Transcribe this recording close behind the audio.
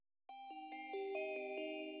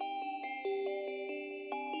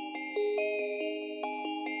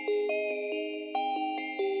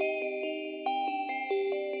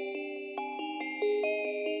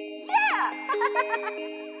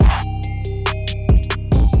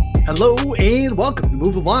Hello and welcome to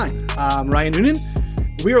Move the Line. I'm Ryan Noonan.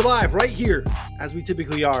 We are live right here, as we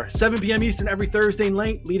typically are, 7 p.m. Eastern every Thursday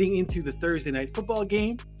night, leading into the Thursday night football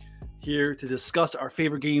game. Here to discuss our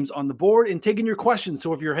favorite games on the board and taking your questions.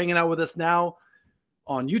 So if you're hanging out with us now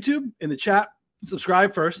on YouTube, in the chat,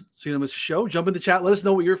 subscribe first so you don't miss a show. Jump in the chat. Let us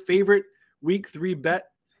know what your favorite Week 3 bet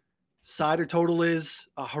side or total is.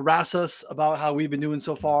 Harass us about how we've been doing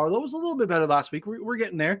so far. That was a little bit better last week. We're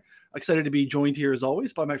getting there. Excited to be joined here as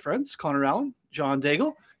always by my friends, Connor Allen, John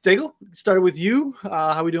Daigle. Daigle, started with you.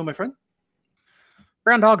 How we doing, my friend?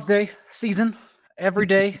 Groundhog Day season. Every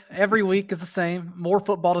day, every week is the same. More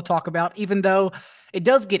football to talk about, even though it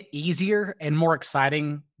does get easier and more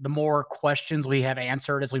exciting the more questions we have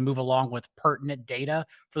answered as we move along with pertinent data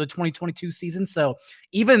for the 2022 season. So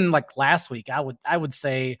even like last week, I would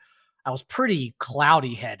say I was pretty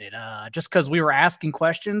cloudy headed just because we were asking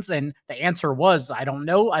questions and the answer was, I don't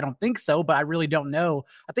know. I don't think so, but I really don't know.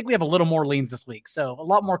 I think we have a little more leans this week. So a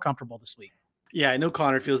lot more comfortable this week. Yeah, I know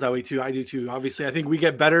Connor feels that way too. I do too. Obviously, I think we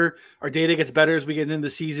get better. Our data gets better as we get into the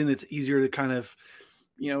season. It's easier to kind of,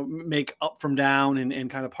 make up from down and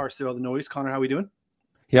kind of parse through all the noise. Connor, how are we doing?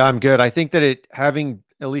 Yeah, I'm good. I think that having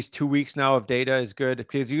at least 2 weeks now of data is good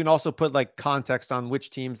because you can also put like context on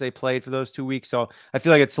which teams they played for those 2 weeks. So I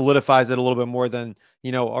feel like it solidifies it a little bit more than,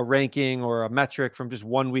 a ranking or a metric from just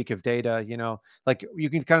 1 week of data, like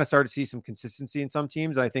you can kind of start to see some consistency in some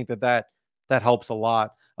teams. And I think that helps a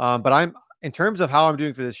lot. But in terms of how I'm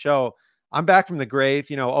doing for this show, I'm back from the grave,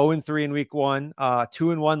 0-3 in week 1,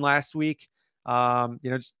 2-1 last week,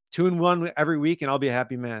 just 2-1 every week and I'll be a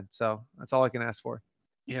happy man. So that's all I can ask for.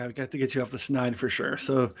 Yeah, we got to get you off the schneid for sure.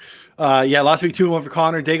 So last week 2-1 for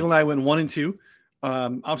Connor. Daigle and I went 1-2.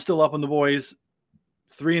 I'm still up on the boys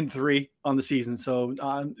 3-3 on the season. So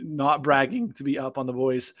not bragging to be up on the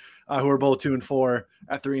boys who are both 2-4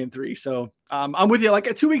 at 3-3. So I'm with you.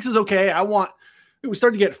 Like 2 weeks is okay. We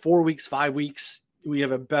start to get 4 weeks, 5 weeks. We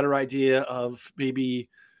have a better idea of maybe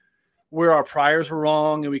where our priors were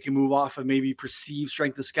wrong and we can move off of maybe perceived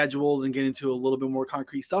strength of schedule and get into a little bit more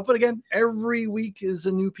concrete stuff. But again, every week is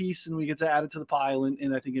a new piece and we get to add it to the pile.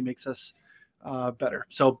 And I think it makes us better.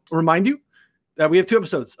 So I'll remind you that we have 2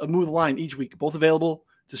 episodes of Move the Line each week, both available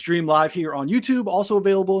to stream live here on YouTube, also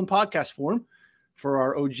available in podcast form for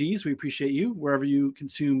our OGs. We appreciate you wherever you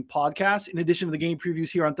consume podcasts. In addition to the game previews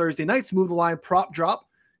here on Thursday nights, Move the Line Prop Drop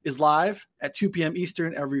is live at 2 p.m.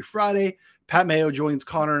 Eastern every Friday. Pat Mayo joins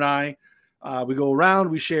Connor and I. We go around,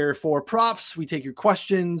 we share 4 props, we take your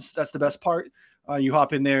questions. That's the best part. You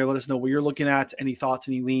hop in there, let us know what you're looking at, any thoughts,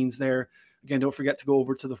 any leans there. Again, don't forget to go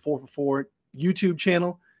over to the 4for4 YouTube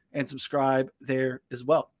channel and subscribe there as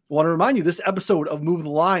well. I want to remind you, this episode of Move the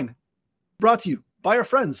Line brought to you by our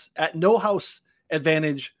friends at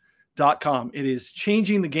NoHouseAdvantage.com. It is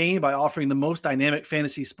changing the game by offering the most dynamic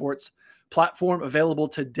fantasy sports platform available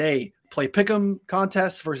today. Play pick'em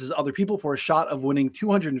contests versus other people for a shot of winning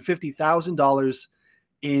 $250,000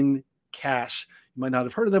 in cash. You might not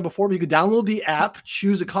have heard of them before, but you could download the app,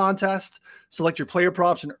 choose a contest, select your player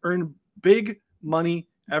props, and earn big money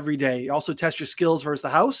every day. You also test your skills versus the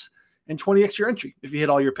house and 20 extra entry if you hit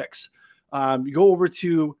all your picks. You go over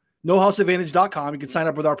to NoHouseAdvantage.com. You can sign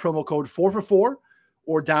up with our promo code 4for4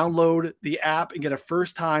 or download the app and get a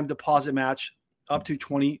first-time deposit match up to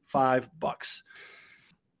 $25.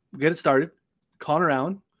 We'll get it started. Connor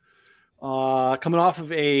Allen, coming off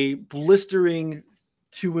of a blistering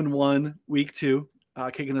 2-1 week 2,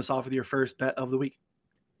 kicking us off with your first bet of the week.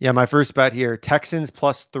 Yeah, my first bet here, Texans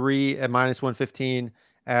 +3 at -115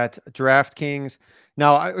 at DraftKings.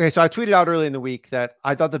 Now, so I tweeted out early in the week that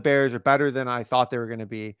I thought the Bears are better than I thought they were going to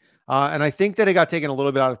be. And I think that it got taken a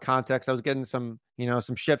little bit out of context. I was getting some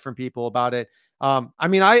shit from people about it.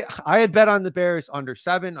 I had bet on the Bears under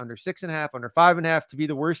 7, under 6.5, under 5.5 to be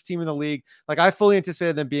the worst team in the league. Like I fully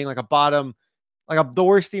anticipated them being the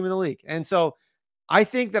worst team in the league. And so I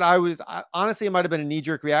think that honestly, it might've been a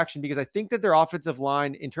knee-jerk reaction because I think that their offensive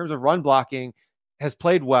line in terms of run blocking has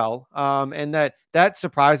played well. And that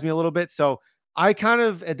surprised me a little bit. So I kind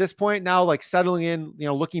of, at this point now, like settling in,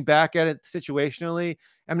 looking back at it situationally,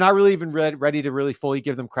 I'm not really even ready to really fully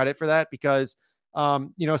give them credit for that because,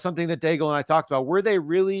 something that Daigle and I talked about, were they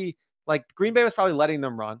really like Green Bay was probably letting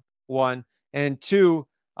them run, 1, and 2,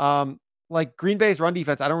 like Green Bay's run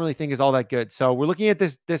defense, I don't really think is all that good. So we're looking at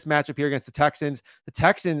this matchup here against the Texans. The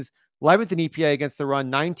Texans 11th in EPA against the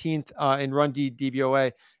run, 19th in run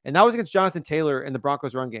DVOA, and that was against Jonathan Taylor in the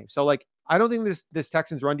Broncos run game. So like, I don't think this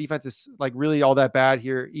Texans run defense is like really all that bad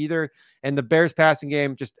here either. And the Bears passing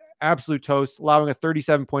game, just absolute toast, allowing a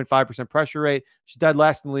 37.5% pressure rate, which is dead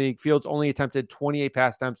last in the league. Fields only attempted 28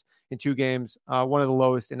 pass attempts in 2 games, one of the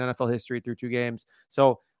lowest in NFL history through 2 games.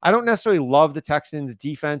 So I don't necessarily love the Texans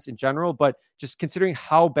defense in general, but just considering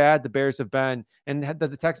how bad the Bears have been and that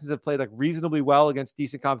the Texans have played like reasonably well against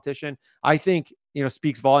decent competition, I think,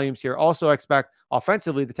 speaks volumes here. Also expect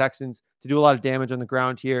offensively the Texans to do a lot of damage on the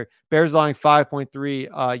ground here. Bears allowing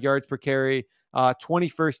 5.3 yards per carry,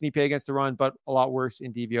 21st in EPA against the run, but a lot worse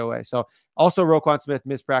in DVOA. So also Roquan Smith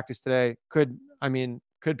missed practice today. Could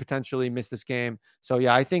potentially miss this game. So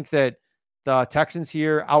yeah, I think that the Texans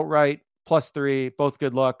here outright +3, both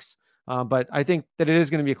good looks. But I think that it is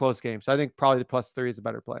going to be a close game. So I think probably the +3 is a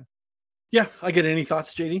better play. Yeah. I get any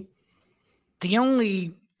thoughts, JD? The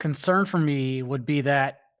only concern for me would be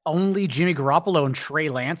that only Jimmy Garoppolo and Trey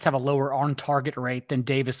Lance have a lower on target rate than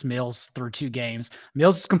Davis Mills through 2 games.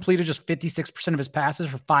 Mills has completed just 56% of his passes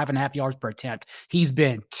for 5.5 yards per attempt. He's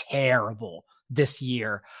been terrible this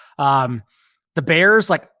year. The Bears,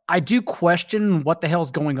 I do question what the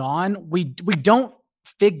hell's going on. We don't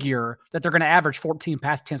figure that they're going to average 14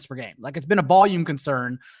 pass attempts per game. It's been a volume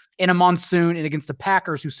concern in a monsoon and against the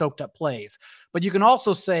Packers who soaked up plays. But you can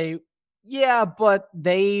also say, yeah, but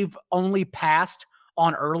they've only passed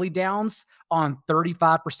on early downs on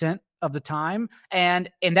 35% of the time. And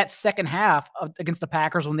in that second half against the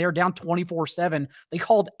Packers, when they were down 24-7, they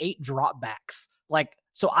called 8 dropbacks.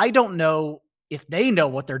 So I don't know if they know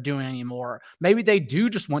what they're doing anymore. Maybe they do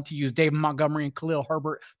just want to use David Montgomery and Khalil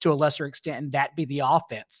Herbert to a lesser extent, and that be the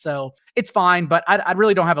offense. So it's fine, but I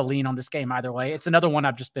really don't have a lean on this game either way. It's another one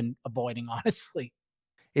I've just been avoiding, honestly.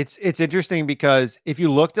 It's interesting because if you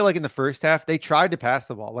looked at in the first half, they tried to pass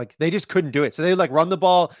the ball. They just couldn't do it. So they run the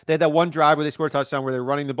ball. They had that one drive where they scored a touchdown where they're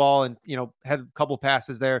running the ball and, had a couple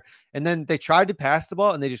passes there. And then they tried to pass the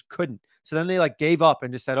ball and they just couldn't. So then they gave up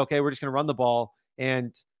and just said, okay, we're just going to run the ball.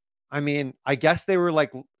 And I guess they were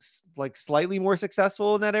slightly more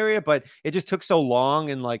successful in that area, but it just took so long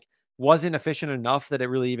and wasn't efficient enough that it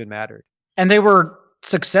really even mattered. And they were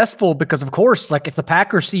successful because, of course, if the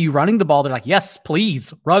Packers see you running the ball, they're like, yes,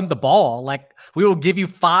 please run the ball. We will give you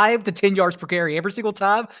 5 to 10 yards per carry every single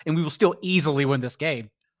time, and we will still easily win this game.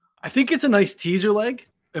 I think it's a nice teaser leg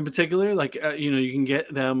in particular. You can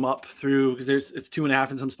get them up through, because it's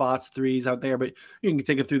 2.5 in some spots, 3s out there, but you can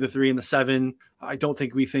take it through the 3 and the 7. I don't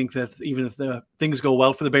think we think that even if the things go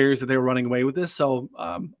well for the Bears that they were running away with this. So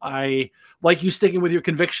I like you sticking with your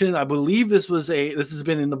conviction. I believe this has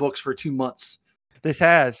been in the books for 2 months. This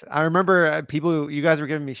has. I remember you guys were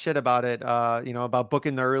giving me shit about it, about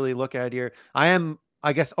booking the early look ahead here. I am,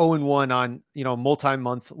 I guess, 0-1 on,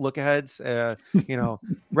 multi-month look aheads.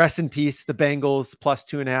 Rest in peace, the Bengals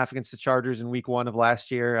 +2.5 against the Chargers in week 1 of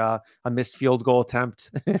last year. A missed field goal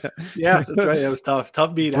attempt. Yeah, that's right. That was tough.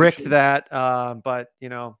 Tough beat. Bricked actually. That. But,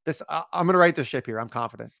 this, I'm going to write this ship here. I'm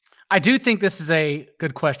confident. I do think this is a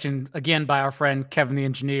good question, again, by our friend Kevin the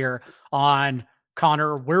engineer on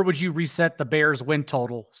Connor. Where would you reset the Bears win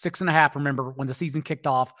total? 6.5. Remember when the season kicked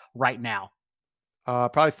off right now?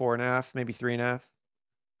 Probably 4.5, maybe 3.5.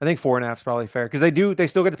 I think 4.5 is probably fair because they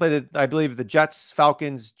still get to play I believe the Jets,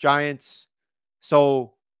 Falcons, Giants.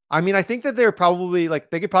 So, I think that they're probably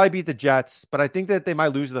they could probably beat the Jets, but I think that they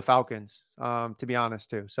might lose to the Falcons, to be honest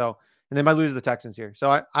too. So, and they might lose to the Texans here.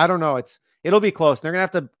 So I don't know. It'll be close. They're going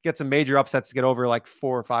to have to get some major upsets to get over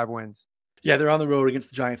 4 or 5 wins. Yeah, they're on the road against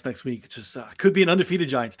the Giants next week. Just could be an undefeated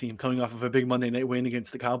Giants team coming off of a big Monday night win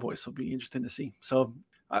against the Cowboys. So it'll be interesting to see. So,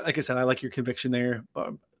 like I said, I like your conviction there. I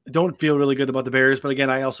don't feel really good about the Bears, but again,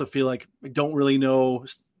 I also feel like I don't really know.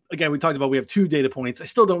 Again, we talked about we have 2 data points. I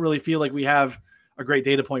still don't really feel like we have a great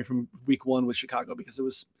data point from week 1 with Chicago because it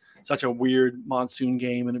was such a weird monsoon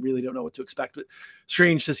game and I really don't know what to expect. But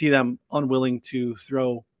strange to see them unwilling to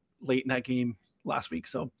throw late in that game last week.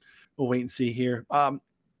 So we'll wait and see here.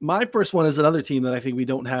 My first one is another team that I think we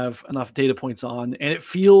don't have enough data points on, and it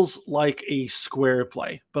feels like a square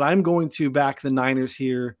play. But I'm going to back the Niners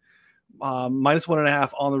here,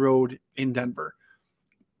 -1.5 on the road in Denver.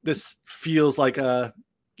 This feels like a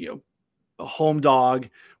home dog.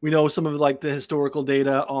 We know some of the historical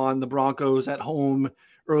data on the Broncos at home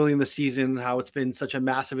early in the season, how it's been such a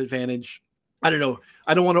massive advantage. I don't know.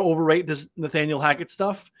 I don't want to overrate this Nathaniel Hackett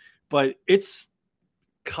stuff, but it's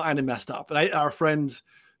kind of messed up. And our friend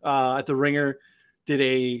at the Ringer did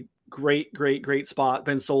a great spot,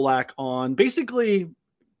 Ben Solak, on basically,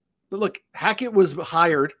 look, Hackett was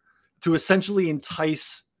hired to essentially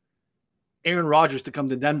entice Aaron Rodgers to come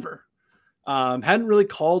to Denver. Hadn't really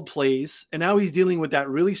called plays, and now he's dealing with that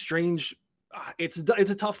really strange. It's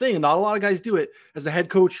a tough thing, and not a lot of guys do it as the head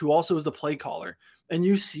coach who also is the play caller. And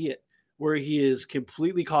you see it where he is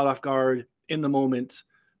completely caught off guard in the moment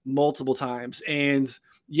multiple times. And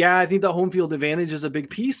yeah, I think the home field advantage is a big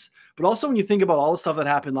piece, but also when you think about all the stuff that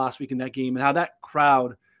happened last week in that game and how that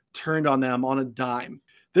crowd turned on them on a dime,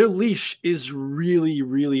 their leash is really,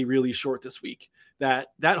 really, really short this week. That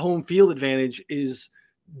home field advantage is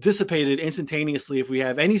dissipated instantaneously if we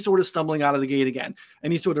have any sort of stumbling out of the gate again,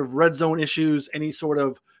 any sort of red zone issues, any sort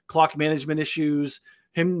of clock management issues,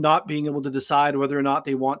 him not being able to decide whether or not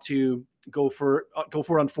they want to go for it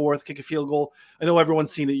on fourth, kick a field goal. I know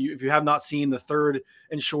everyone's seen it. If you have not seen the 3rd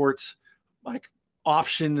and short like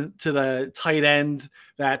option to the tight end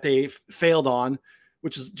that they failed on,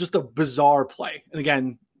 which is just a bizarre play. And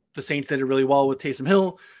again, the Saints did it really well with Taysom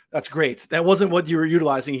Hill. That's great. That wasn't what you were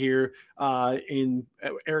utilizing here in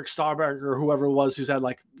Eric Staubach or whoever it was who's had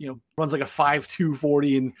runs like a 5.2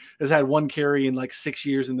 40 and has had 1 carry in like 6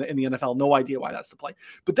 years in the NFL. No idea why that's the play.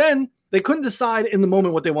 But then they couldn't decide in the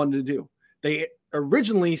moment what they wanted to do. They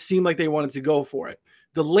originally seemed like they wanted to go for it.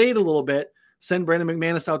 Delayed a little bit, send Brandon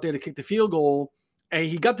McManus out there to kick the field goal. And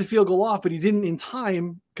he got the field goal off, but he didn't in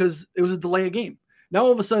time because it was a delay of game. Now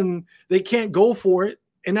all of a sudden they can't go for it.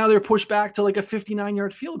 And now they're pushed back to like a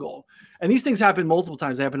 59-yard field goal. And these things happen multiple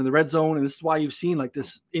times. They happen in the red zone. And this is why you've seen like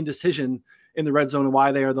this indecision in the red zone and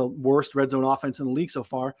why they are the worst red zone offense in the league so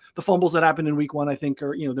far. The fumbles that happened in week 1, I think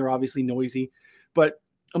are, they're obviously noisy, but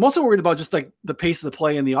I'm also worried about just like the pace of the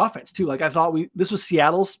play in the offense too. Like I thought this was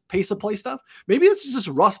Seattle's pace of play stuff. Maybe this is just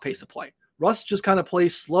Russ pace of play. Russ just kind of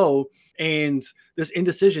plays slow, and this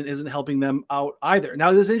indecision isn't helping them out either.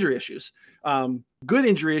 Now there's injury issues. Good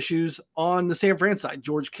injury issues on the San Fran side.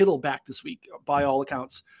 George Kittle back this week, by all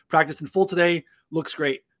accounts. Practiced in full today. Looks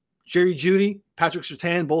great. Jerry Jeudy, Patrick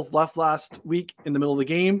Surtain, both left last week in the middle of the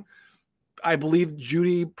game. I believe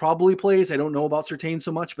Jeudy probably plays. I don't know about Surtain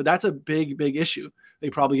so much, but that's a big, big issue. They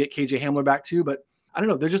probably get KJ Hamler back too, but I don't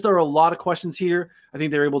know. There just are a lot of questions here. I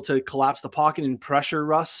think they're able to collapse the pocket and pressure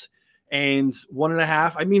Russ. And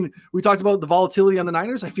 1.5. I mean, we talked about the volatility on the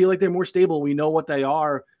Niners. I feel like they're more stable. We know what they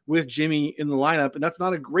are with Jimmy in the lineup, and that's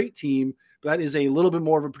not a great team, but that is a little bit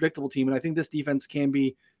more of a predictable team. And I think this defense can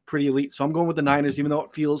be pretty elite. So I'm going with the Niners, even though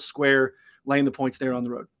it feels square, laying the points there on the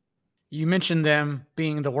road. You mentioned them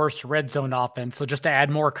being the worst red zone offense. So just to add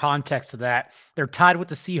more context to that, they're tied with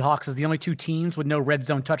the Seahawks as the only 2 teams with no red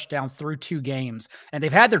zone touchdowns through 2 games. And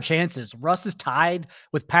they've had their chances. Russ is tied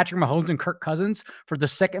with Patrick Mahomes and Kirk Cousins for the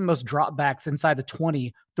second most dropbacks inside the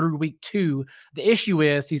 20 through week 2. The issue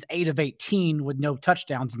is he's 8 of 18 with no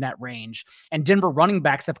touchdowns in that range. And Denver running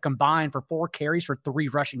backs have combined for 4 carries for 3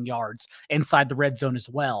 rushing yards inside the red zone as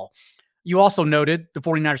well. You also noted the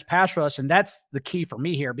 49ers pass rush, and that's the key for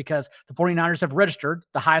me here because the 49ers have registered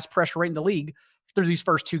the highest pressure rate in the league through these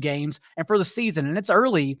first 2 games and for the season. And it's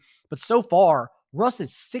early, but so far, Russ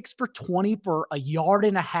is 6 for 20 for 1.5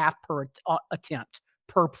 yards per attempt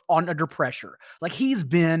under pressure. Like he's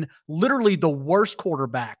been literally the worst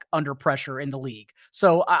quarterback under pressure in the league.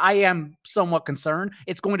 So I am somewhat concerned.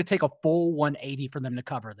 It's going to take a full 180 for them to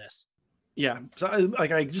cover this. Yeah. So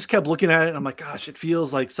I just kept looking at it and I'm like, gosh, it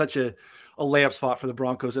feels like such a layup spot for the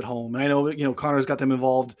Broncos at home. And I know, Connor's got them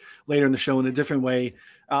involved later in the show in a different way.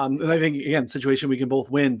 And I think, again, situation we can both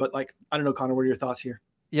win, but I don't know, Connor, what are your thoughts here?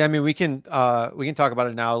 Yeah, I mean, we can talk about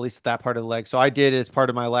it now, at least that part of the leg. So I did, as part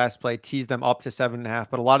of my last play, tease them up to 7.5,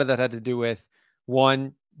 but a lot of that had to do with,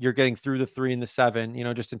 one, you're getting through the 3 and the 7,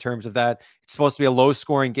 just in terms of that. It's supposed to be a low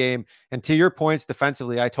scoring game. And to your points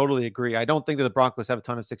defensively, I totally agree. I don't think that the Broncos have a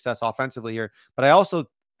ton of success offensively here, but I also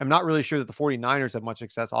am not really sure that the 49ers have much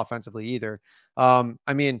success offensively either. I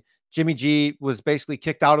mean, Jimmy G was basically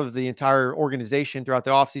kicked out of the entire organization throughout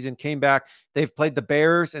the offseason, came back. They've played the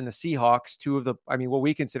Bears and the Seahawks, 2 of the, what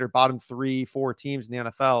we consider bottom 3-4 teams in the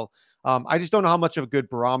NFL. I just don't know how much of a good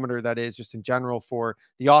barometer that is just in general for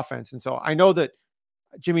the offense. And so I know that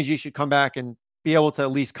Jimmy G should come back and be able to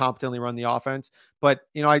at least competently run the offense. But,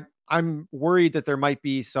 I'm worried that there might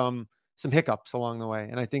be some hiccups along the way.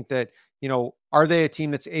 And I think that, are they a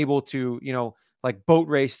team that's able to, boat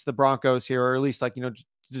race the Broncos here, or at least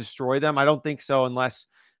destroy them? I don't think so, unless,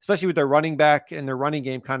 especially with their running back and their running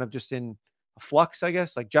game kind of just in a flux, I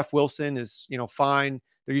guess. Like Jeff Wilson is, fine.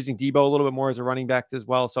 They're using Debo a little bit more as a running back as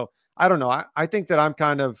well. So I don't know. I think that I'm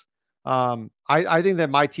kind of, I think that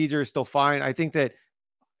my teaser is still fine. I think that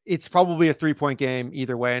it's probably a 3-point game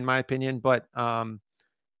either way, in my opinion. But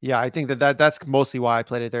yeah, I think that's mostly why I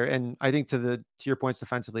played it there. And I think to your points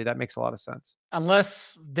defensively, that makes a lot of sense.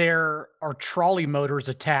 Unless there are trolley motors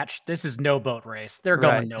attached, this is no boat race. They're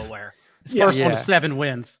going nowhere. This first one to 7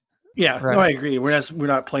 wins. Yeah, right. No, I agree. We're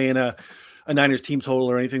not playing a Niners team total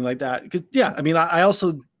or anything like that. Because I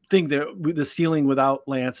also think that the ceiling without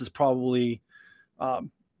Lance is probably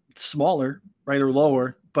smaller, right, or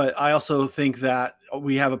lower. But I also think that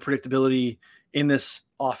we have a predictability in this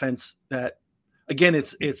offense that, again,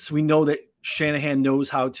 it's we know that Shanahan knows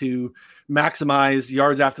how to maximize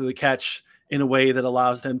yards after the catch in a way that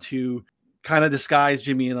allows them to kind of disguise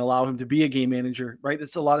Jimmy and allow him to be a game manager, right?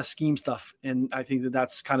 It's a lot of scheme stuff. And I think that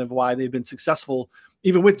that's kind of why they've been successful,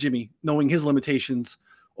 even with Jimmy, knowing his limitations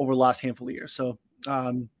over the last handful of years. So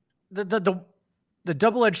the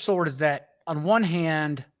double-edged sword is that on one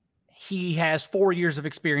hand, he has 4 years of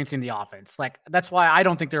experience in the offense. Like, that's why I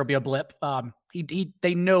don't think there'll be a blip.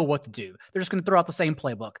 They know what to do. They're just going to throw out the same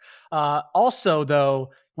playbook. Also, though,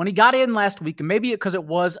 when he got in last week, and maybe because it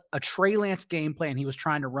was a Trey Lance game plan he was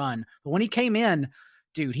trying to run, but when he came in,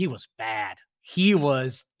 dude, he was bad. He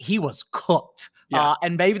was cooked. Yeah.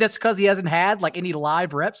 And maybe that's because he hasn't had like any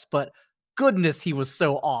live reps, but goodness, he was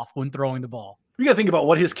so off when throwing the ball. You got to think about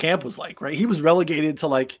what his camp was like, right? He was relegated to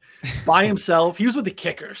like by himself. He was with the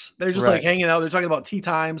kickers. They're just like hanging out. They're talking about tea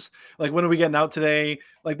times. Like, when are we getting out today?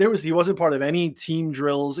 Like, he wasn't part of any team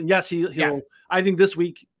drills. And yes, I think this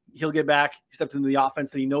week he'll get back. He stepped into the offense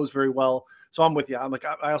that he knows very well. So I'm with you. I'm like,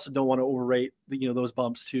 I also don't want to overrate those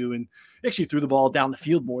bumps too. And he actually threw the ball down the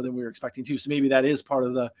field more than we were expecting to. So maybe that is part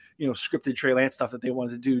of the, scripted Trey Lance stuff that they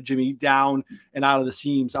wanted to do. Jimmy down and out of the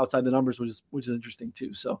seams outside the numbers, which is interesting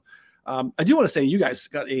too. So I do want to say you guys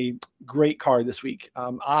got a great card this week.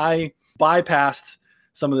 I bypassed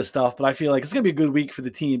some of the stuff, but I feel like it's going to be a good week for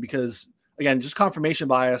the team because, again, just confirmation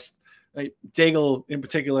bias. Right? Daigle in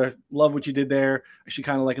particular, love what you did there. Actually,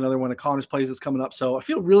 kind of like another one of Connor's plays that's coming up. So I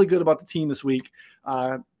feel really good about the team this week.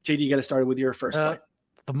 JD, get us started with your first play.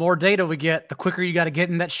 The more data we get, the quicker you got to get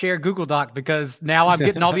in that shared Google Doc, because now I'm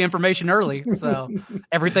getting all the information early. So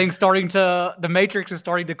the matrix is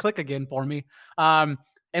starting to click again for me.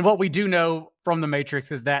 And what we do know from the matrix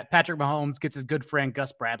is that Patrick Mahomes gets his good friend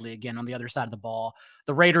Gus Bradley again on the other side of the ball.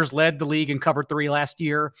 The Raiders led the league in cover 3 last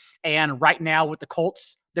year. And right now with the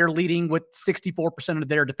Colts, they're leading with 64% of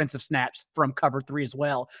their defensive snaps from cover 3 as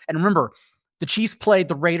well. And remember, the Chiefs played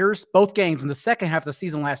the Raiders both games in the second half of the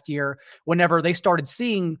season last year whenever they started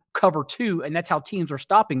seeing cover 2, and that's how teams were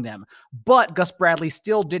stopping them. But Gus Bradley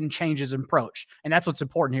still didn't change his approach, and that's what's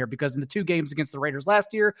important here, because in the 2 games against the Raiders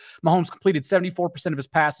last year, Mahomes completed 74% of his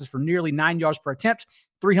passes for nearly 9 yards per attempt,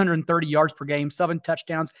 330 yards per game, 7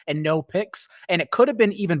 touchdowns, and no picks. And it could have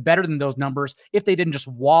been even better than those numbers if they didn't just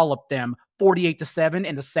wallop them 48-7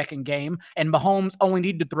 in the second game. And Mahomes only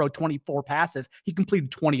needed to throw 24 passes. He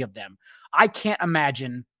completed 20 of them. I can't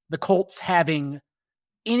imagine the Colts having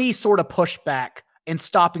any sort of pushback in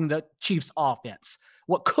stopping the Chiefs offense.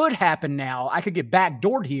 What could happen now, I could get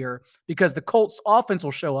backdoored here because the Colts offense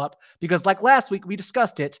will show up, because like last week, we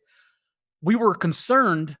discussed it. We were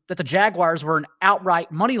concerned that the Jaguars were an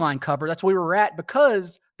outright money line cover. That's where we were at,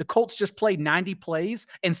 because the Colts just played 90 plays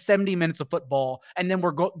and 70 minutes of football, and then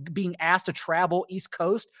we're being asked to travel East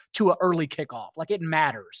Coast to an early kickoff. Like, it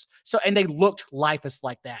matters. So, and they looked lifeless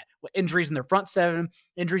like that, with injuries in their front 7,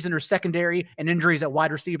 injuries in their secondary, and injuries at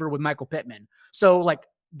wide receiver with Michael Pittman. So, like,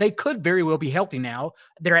 they could very well be healthy now.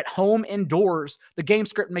 They're at home indoors. The game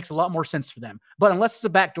script makes a lot more sense for them. But unless it's a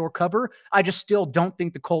backdoor cover, I just still don't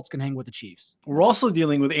think the Colts can hang with the Chiefs. We're also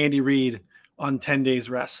dealing with Andy Reid on 10 days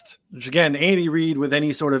rest, which, again, Andy Reid with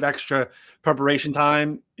any sort of extra preparation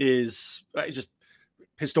time is just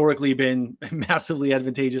historically been massively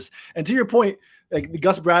advantageous. And to your point, like the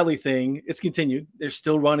Gus Bradley thing, it's continued. They're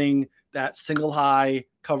still running that single high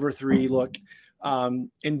cover 3 look. And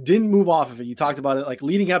didn't move off of it. You talked about it, like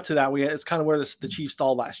leading up to that. It's kind of where the Chiefs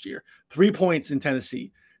stalled last year. 3 points in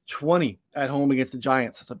Tennessee, 20 at home against the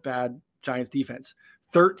Giants. That's a bad Giants defense.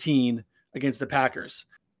 13 against the Packers,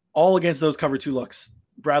 all against those cover 2 looks.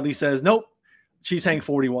 Bradley says, nope, Chiefs hang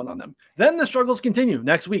 41 on them. Then the struggles continue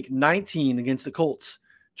next week. 19 against the Colts,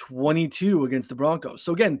 22 against the Broncos.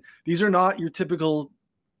 So again, these are not your typical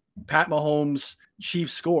Pat Mahomes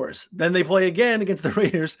Chiefs scores. Then they play again against the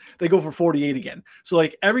Raiders. They go for 48 again. So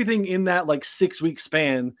like everything in that like 6-week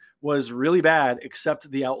span was really bad,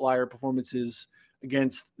 except the outlier performances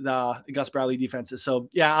against the Gus Bradley defenses. So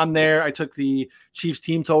yeah, I'm there. I took the Chiefs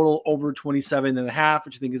team total over 27.5,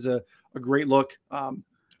 which I think is a great look.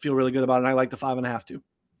 Feel really good about it. And I like the 5.5 too.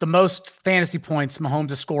 The most fantasy points Mahomes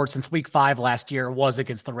has scored since week 5 last year was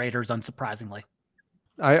against the Raiders, unsurprisingly.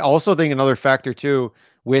 I also think another factor too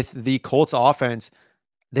with the Colts offense,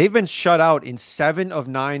 they've been shut out in 7 of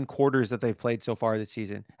 9 quarters that they've played so far this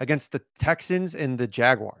season against the Texans and the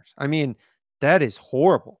Jaguars. I mean, that is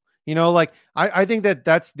horrible. Like I think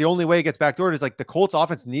that's the only way it gets backdoored is like the Colts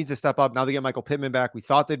offense needs to step up. Now they get Michael Pittman back. We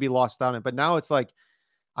thought they'd be lost on it, but now it's like,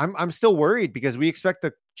 I'm still worried because we expect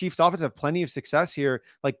the Chiefs offense to have plenty of success here.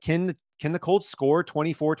 Like, can the Colts score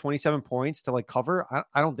 24, 27 points to like cover?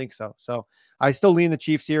 I don't think so. So I still lean the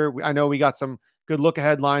Chiefs here. I know we got some good look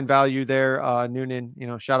ahead line value there. Noonan,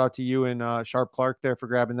 shout out to you and Sharp Clark there for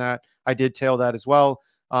grabbing that. I did tail that as well.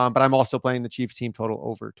 But I'm also playing the Chiefs team total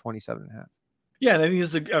over 27.5. Yeah, and I think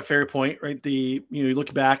this is a fair point, right? You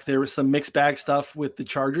look back, there was some mixed bag stuff with the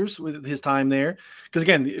Chargers with his time there. Because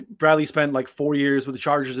again, Bradley spent like 4 years with the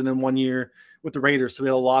Chargers and then 1 year with the Raiders. So we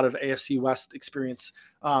had a lot of AFC West experience.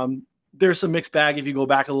 There's some mixed bag if you go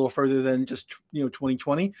back a little further than just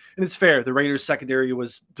 2020. And it's fair. The Raiders secondary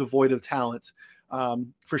was devoid of talent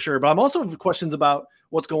for sure. But I'm also have questions about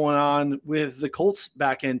what's going on with the Colts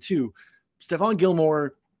back end too. Stephon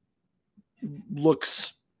Gilmore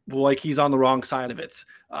looks like he's on the wrong side of it.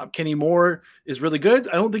 Kenny Moore is really good.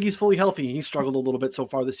 I don't think he's fully healthy. He's struggled a little bit so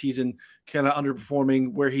far this season, kind of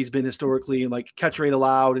underperforming where he's been historically, and like catch rate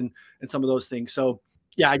allowed and some of those things. So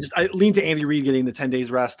yeah, I lean to Andy Reid getting the 10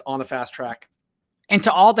 days rest on a fast track. And to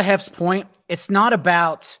Aldahev's point, it's not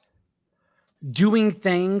about doing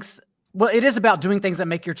things. Well, it is about doing things that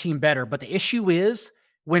make your team better. But the issue is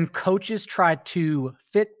when coaches try to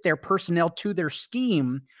fit their personnel to their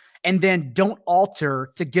scheme and then don't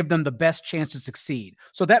alter to give them the best chance to succeed.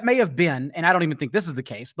 So that may have been, and I don't even think this is the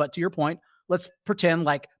case, but to your point, let's pretend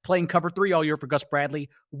like playing cover 3 all year for Gus Bradley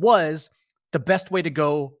was the best way to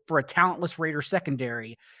go for a talentless Raider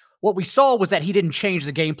secondary. What we saw was that he didn't change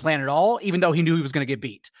the game plan at all, even though he knew he was going to get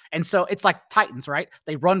beat. And so it's like Titans, right?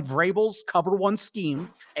 They run Vrabel's cover 1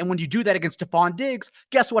 scheme. And when you do that against Stephon Diggs,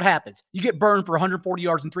 guess what happens? You get burned for 140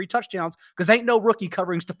 yards and 3 touchdowns because ain't no rookie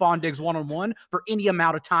covering Stephon Diggs one-on-one for any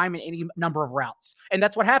amount of time and any number of routes. And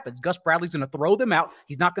that's what happens. Gus Bradley's going to throw them out.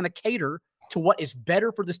 He's not going to cater to what is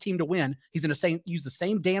better for this team to win. He's going to use the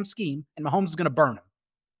same damn scheme, and Mahomes is going to burn him.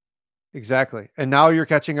 Exactly. And now you're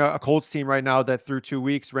catching a Colts team right now that through 2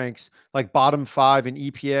 weeks ranks like bottom 5 in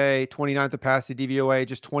EPA, 29th in pass to DVOA,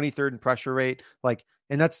 just 23rd in pressure rate. Like,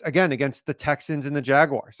 and that's again against the Texans and the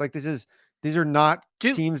Jaguars. Like these are not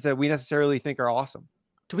teams that we necessarily think are awesome.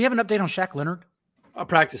 Do we have an update on Shaq Leonard?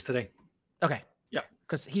 Practice today. Okay. Yeah.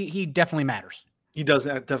 Because he definitely matters. He does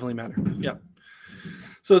definitely matter. Yeah.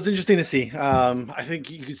 So it's interesting to see. I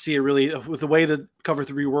think you could see it really with the way that cover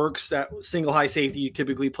 3 works. That single high safety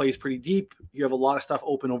typically plays pretty deep. You have a lot of stuff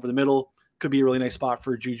open over the middle. Could be a really nice spot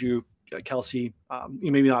for Juju, Kelsey.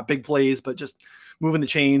 Maybe not big plays, but just moving the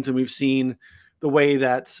chains. And we've seen the way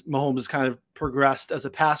that Mahomes has kind of progressed as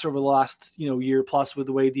a passer over the last year plus with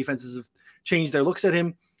the way defenses have changed their looks at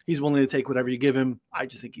him. He's willing to take whatever you give him. I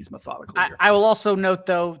just think he's methodical. I will also note,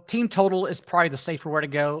 though, team total is probably the safer way to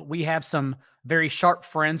go. We have some very sharp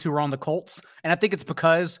friends who are on the Colts, and I think it's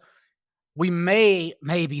because we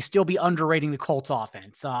maybe still be underrating the Colts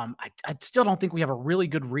offense. I still don't think we have a really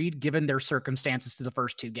good read given their circumstances to the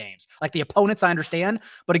first 2 games. Like the opponents, I understand,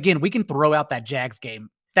 but again, we can throw out that Jags game.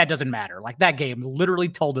 That doesn't matter. Like that game literally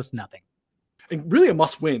told us nothing. And really a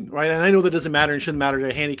must win, right? And I know that doesn't matter and shouldn't matter to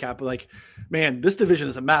a handicap, but like, man, this division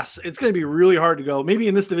is a mess. It's going to be really hard to go. Maybe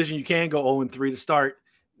in this division you can go 0-3 to start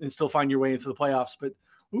and still find your way into the playoffs, but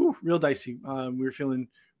real dicey. We were feeling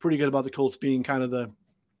pretty good about the Colts being kind of the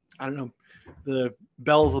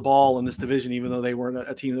belle of the ball in this division, even though they weren't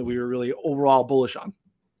a team that we were really overall bullish on.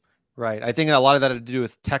 Right. I think a lot of that had to do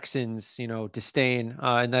with Texans, disdain.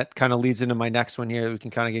 And that kind of leads into my next one here. We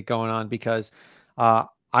can kind of get going on because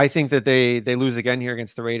I think that they lose again here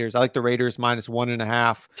against the Raiders. I like the Raiders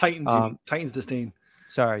 -1.5. Titans disdain.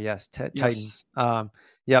 Sorry. Yes. Yes. Titans.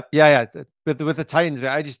 Yep. Yeah. With the Titans,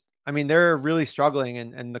 they're really struggling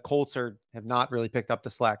and the Colts have not really picked up the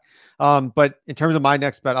slack. But in terms of my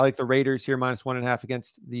next bet, I like the Raiders here -1.5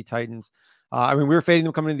 against the Titans. We were fading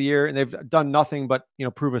them coming into the year and they've done nothing but,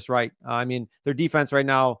 prove us right. Their defense right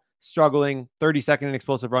now struggling, 32nd in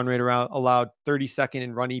explosive run rate allowed, 32nd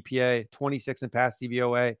in run EPA, 26th in pass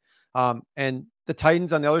DVOA. And the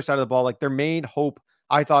Titans on the other side of the ball, like their main hope,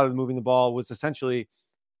 I thought, of moving the ball was essentially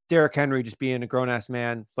Derrick Henry just being a grown-ass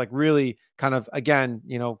man, like really kind of, again,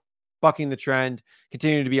 bucking the trend,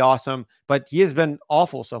 continuing to be awesome. But he has been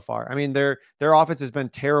awful so far. Their offense has been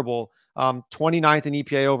terrible. 29th in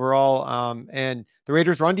EPA overall. And the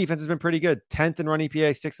Raiders' run defense has been pretty good. 10th in run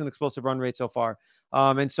EPA, 6th in explosive run rate so far.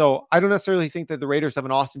 And so I don't necessarily think that the Raiders have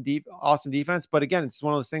an awesome defense, but again, it's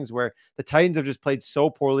one of those things where the Titans have just played so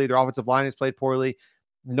poorly. Their offensive line has played poorly.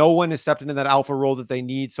 No one has stepped into that alpha role that they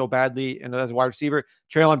need so badly. And as a wide receiver,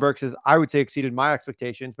 Treylon Burks has, I would say, exceeded my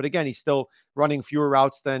expectations, but again, he's still running fewer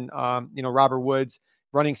routes than, Robert Woods,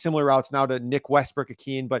 running similar routes now to Nick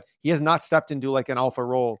Westbrook-Ikhine, but he has not stepped into like an alpha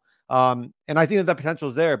role. And I think that potential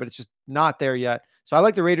is there, but it's just not there yet. So I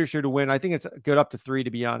like the Raiders here to win. I think it's good up to 3,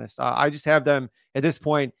 to be honest. I just have them at this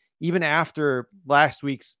point, even after last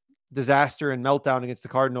week's disaster and meltdown against the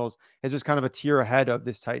Cardinals, as just kind of a tier ahead of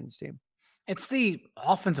this Titans team. It's the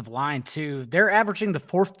offensive line, too. They're averaging the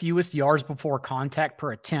fourth fewest yards before contact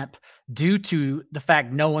per attempt due to the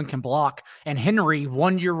fact no one can block. And Henry,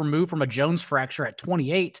 1 year removed from a Jones fracture at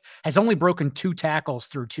 28, has only broken 2 tackles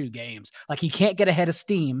through 2 games. Like, he can't get ahead of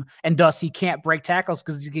steam, and thus he can't break tackles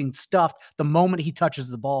because he's getting stuffed the moment he touches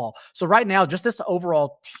the ball. So right now, just this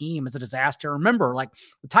overall team is a disaster. Remember, like,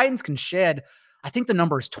 the Titans can shed, I think the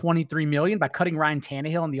number is 23 million by cutting Ryan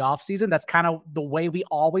Tannehill in the offseason. That's kind of the way we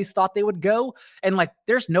always thought they would go. And like,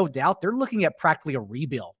 there's no doubt they're looking at practically a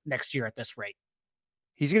rebuild next year at this rate.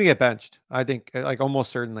 He's going to get benched, I think, like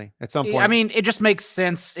almost certainly at some point. I mean, it just makes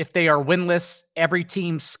sense if they are winless. Every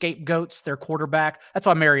team scapegoats their quarterback. That's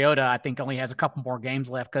why Mariota, I think, only has a couple more games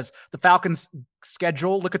left because the Falcons'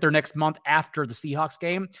 schedule, look at their next month after the Seahawks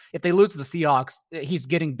game. If they lose to the Seahawks, he's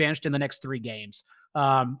getting benched in the next 3 games.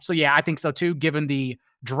 So yeah, I think so too, given the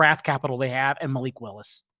draft capital they have and Malik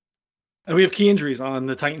Willis. And we have key injuries on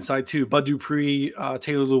the Titan side too. Bud Dupree,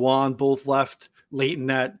 Taylor Lewan, both left late in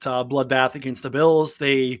that bloodbath against the Bills.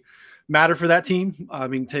 They matter for that team. I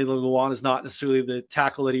mean, Taylor Lewan is not necessarily the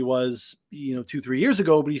tackle that he was, 2-3 years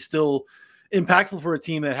ago, but he's still impactful for a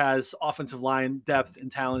team that has offensive line depth and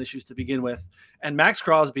talent issues to begin with. And Max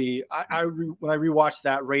Crosby, when I rewatched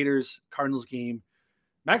that Raiders-Cardinals game,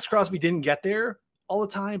 Max Crosby didn't get there all the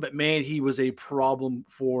time, but man, he was a problem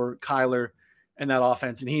for Kyler and that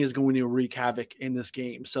offense, and he is going to wreak havoc in this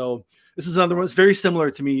game. So this is another one. It's very similar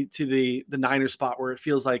to me to the Niners spot where it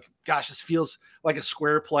feels like, gosh, this feels like a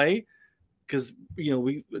square play because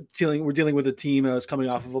we're dealing with a team that is coming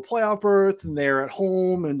off of a playoff berth and they're at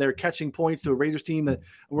home and they're catching points to a Raiders team that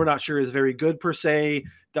we're not sure is very good per se.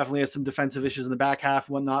 Definitely has some defensive issues in the back half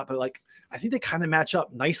and whatnot, but like I think they kind of match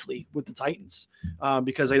up nicely with the Titans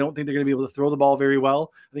because I don't think they're going to be able to throw the ball very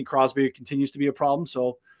well. I think Crosby continues to be a problem,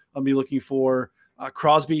 so I'll be looking for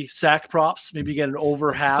Crosby sack props. Maybe get an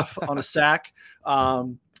over half on a sack.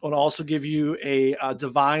 I'll also give you a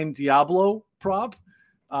Divine Diablo prop.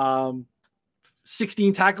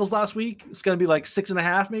 16 tackles last week. It's going to be like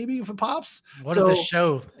 6.5 maybe if it pops. What does this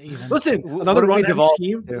show even? Listen, another run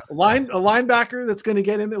scheme. A linebacker that's going to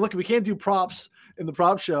get in there. Look, we can't do props in the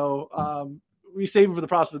prop show. We save them for the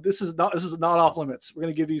props, but this is not off limits. We're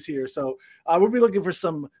going to give these here. So we'll be looking for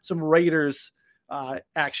some Raiders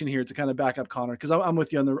action here to kind of back up Connor because I'm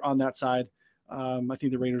with you on that side. I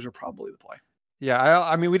think the Raiders are probably the play. Yeah,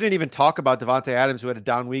 I mean, we didn't even talk about Davante Adams, who had a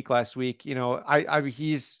down week last week.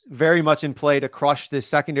 He's very much in play to crush this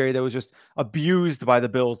secondary that was just abused by the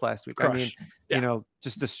Bills last week. Crushed. I mean,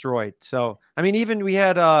 just destroyed. So, I mean, even we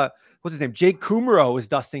had what's his name? Jake Kumaro was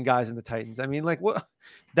dusting guys in the Titans. I mean, like what?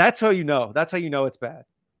 That's how you know. That's how you know it's bad.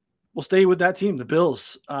 We'll stay with that team, the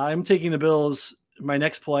Bills. I'm taking the Bills. My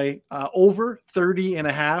next play over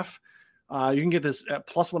 30.5. You can get this at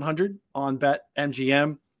plus 100 on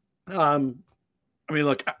BetMGM. I mean,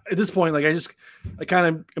 look, at this point, like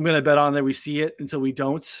I'm going to bet on that we see it until we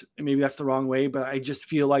don't. And maybe that's the wrong way, but I just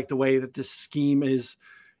feel like the way that this scheme is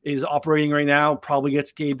operating right now probably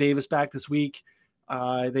gets Gabe Davis back this week.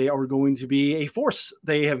 They are going to be a force.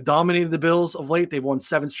 They have dominated the Bills of late. They've won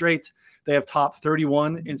 7 straight. They have top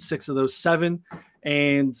 31 in 6 of those 7.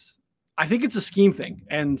 And I think it's a scheme thing.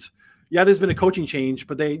 And yeah, there's been a coaching change,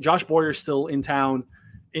 but Josh Boyer's still in town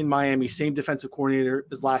in Miami, same defensive coordinator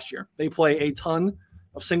as last year. They play a ton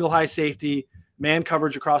of single high safety, man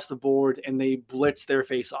coverage across the board, and they blitz their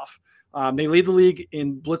face off. They lead the league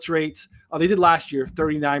in blitz rates. They did last year,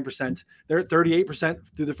 39%. They're at 38%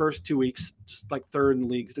 through the first 2 weeks, just like third in the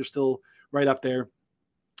league. They're still right up there.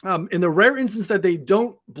 In the rare instance that they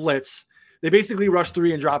don't blitz, they basically rush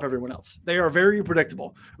 3 and drop everyone else. They are very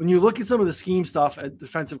predictable. When you look at some of the scheme stuff at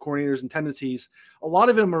defensive coordinators and tendencies, a lot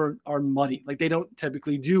of them are muddy. Like they don't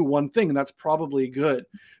typically do one thing, and that's probably good.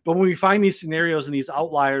 But when we find these scenarios and these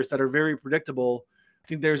outliers that are very predictable, I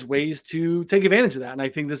think there's ways to take advantage of that. And I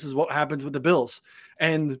think this is what happens with the Bills.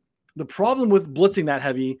 And the problem with blitzing that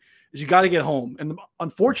heavy is you got to get home. And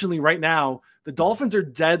unfortunately, right now, the Dolphins are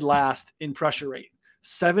dead last in pressure rate,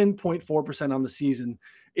 7.4% on the season.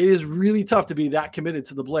 It is really tough to be that committed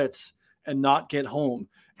to the blitz and not get home.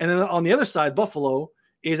 And then on the other side, Buffalo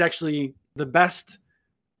is actually the best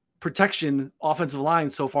protection offensive line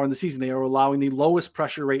so far in the season. They are allowing the lowest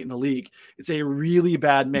pressure rate in the league. It's a really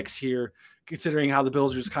bad mix here, considering how the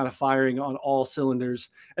Bills are just kind of firing on all cylinders.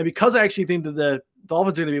 And because I actually think that the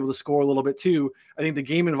Dolphins are going to be able to score a little bit too, I think the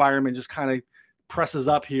game environment just kind of presses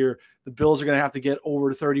up here. The Bills are going to have to get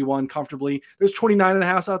over 31 comfortably. There's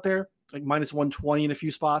 29.5 out there, like minus 120 in a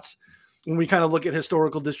few spots. When we kind of look at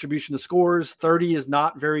historical distribution of scores, 30 is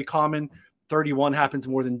not very common. 31 happens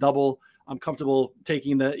more than double. I'm comfortable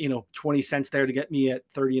taking the 20 cents there to get me at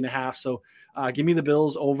 30.5. So give me the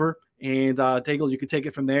Bills over And Daigle, you could take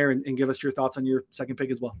it from there and give us your thoughts on your second pick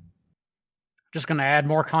as well. Just going to add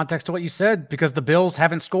more context to what you said, because the Bills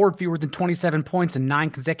haven't scored fewer than 27 points in 9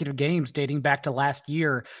 consecutive games dating back to last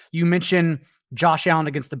year. You mentioned Josh Allen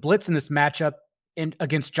against the blitz in this matchup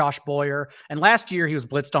against Josh Boyer. And last year he was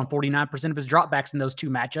blitzed on 49% of his dropbacks in those 2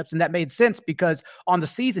 matchups. And that made sense because on the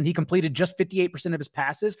season, he completed just 58% of his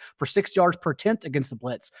passes for 6 yards per attempt against the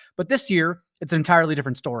blitz. But this year, it's an entirely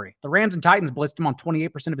different story. The Rams and Titans blitzed him on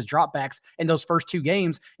 28% of his dropbacks in those first 2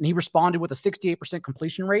 games, and he responded with a 68%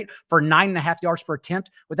 completion rate for 9.5 yards per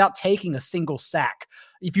attempt without taking a single sack.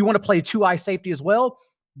 If you want to play 2-eye safety as well,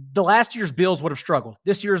 the last year's Bills would have struggled.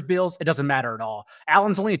 This year's Bills, it doesn't matter at all.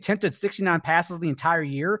 Allen's only attempted 69 passes the entire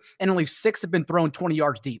year, and only 6 have been thrown 20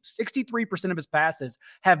 yards deep. 63% of his passes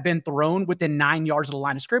have been thrown within 9 yards of the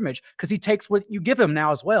line of scrimmage because he takes what you give him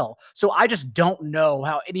now as well. So I just don't know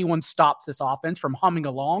how anyone stops this offense from humming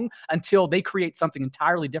along until they create something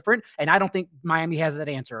entirely different, and I don't think Miami has that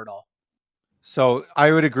answer at all. So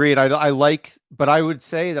I would agree. And but I would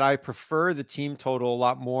say that I prefer the team total a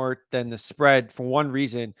lot more than the spread for one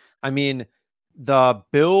reason. I mean, the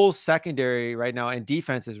Bills secondary right now and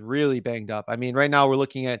defense is really banged up. I mean, right now we're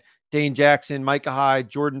looking at Dane Jackson, Micah Hyde,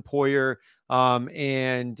 Jordan Poyer,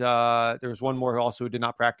 and there's one more also who did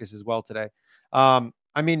not practice as well today. I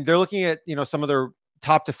mean, they're looking at, some of their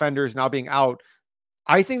top defenders now being out.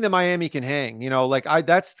 I think that Miami can hang,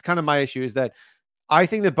 that's kind of my issue, is that I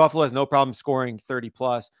think that Buffalo has no problem scoring 30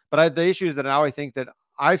 plus, but the issue is that now I think that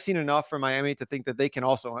I've seen enough from Miami to think that they can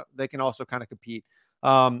also kind of compete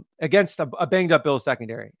against a banged up Bills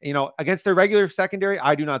secondary. Against their regular secondary,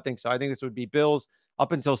 I do not think so. I think this would be Bills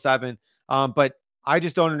up until 7. But I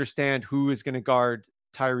just don't understand who is going to guard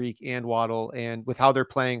Tyreek and Waddle, and with how they're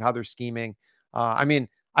playing, how they're scheming. I mean,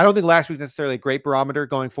 I don't think last week's necessarily a great barometer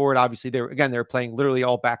going forward. Obviously, they're playing literally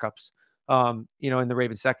all backups, in the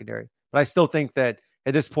Ravens secondary. But I still think that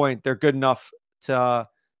at this point, they're good enough to,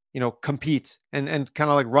 compete and kind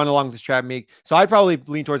of like run along this trap meet. So I'd probably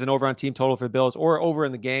lean towards an over on team total for the Bills, or over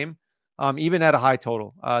in the game, even at a high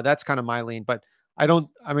total. That's kind of my lean. But I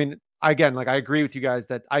agree with you guys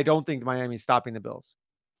that I don't think Miami is stopping the Bills.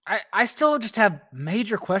 I still just have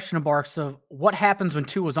major question marks of what happens when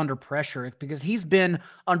Tua is under pressure, because he's been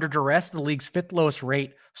under duress, the league's 5th lowest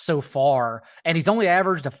rate so far, and he's only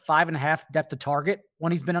averaged a 5.5 depth of target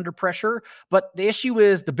when he's been under pressure. But the issue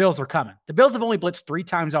is the Bills are coming. The Bills have only blitzed 3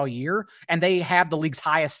 times all year, and they have the league's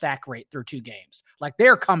highest sack rate through 2 games. Like,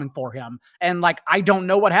 they're coming for him, and I don't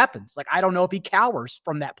know what happens. I don't know if he cowers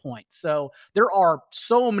from that point. So there are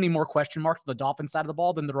so many more question marks on the Dolphins side of the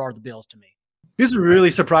ball than there are the Bills to me. This is really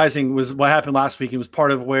surprising was what happened last week. It was part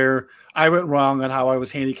of where I went wrong on how I was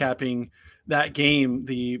handicapping that game,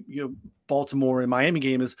 the Baltimore and Miami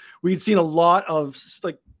game, is we'd seen a lot of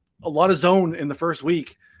zone in the first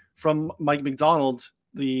week from Mike McDonald,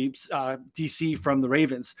 the DC from the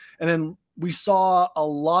Ravens. And then we saw a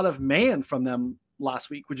lot of man from them last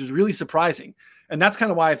week, which is really surprising. And that's kind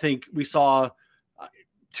of why I think we saw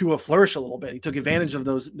Tua flourish a little bit. He took advantage of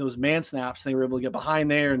those man snaps. They were able to get behind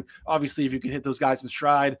there. And obviously, if you can hit those guys in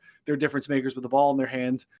stride, they're difference makers with the ball in their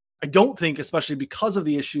hands. I don't think, especially because of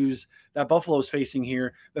the issues that Buffalo is facing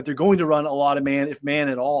here, that they're going to run a lot of man, if man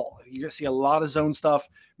at all. You're going to see a lot of zone stuff,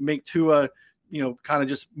 make Tua, kind of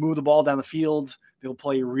just move the ball down the field. They'll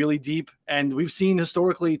play really deep. And we've seen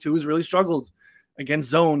historically Tua's really struggled against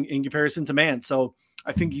zone in comparison to man. So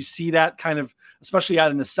I think you see that kind of, especially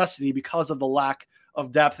out of necessity because of the lack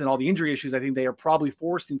of depth and all the injury issues. I think they are probably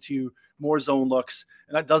forced into more zone looks,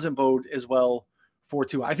 and that doesn't bode as well for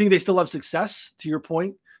Tua. I think they still have success, to your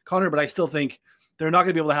point, Connor, but I still think they're not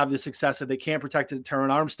going to be able to have the success that they can't protect Terron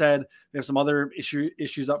Armstead. They have some other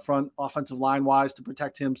issues up front, offensive line wise, to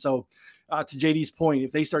protect him. So to JD's point,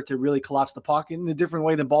 if they start to really collapse the pocket in a different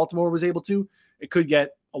way than Baltimore was able to, it could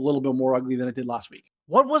get a little bit more ugly than it did last week.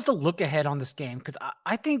 What was the look ahead on this game? Because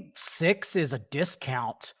I think 6 is a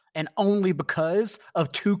discount, and only because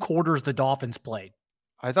of 2 quarters the Dolphins played.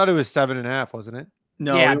 I thought it was 7.5, wasn't it?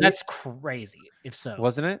 No, yeah, that's crazy. If so,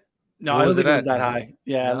 wasn't it? No, I don't think it was that high.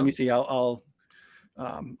 Yeah, no? Let me see. I'll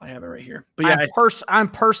I have it right here. But yeah, I'm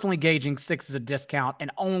personally gauging 6 as a discount,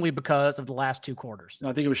 and only because of the last 2 quarters. No,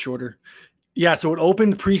 I think it was shorter. Yeah, so it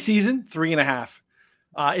opened preseason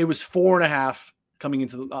 3.5. It was 4.5 coming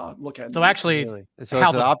into the look at. So actually, really?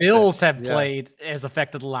 How the Bills have played has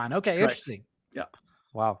affected the line. Okay, correct. Interesting. Yeah.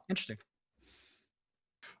 Wow. Interesting.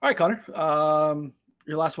 All right, Connor.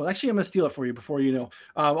 Your last one. Actually, I'm going to steal it for you before you know.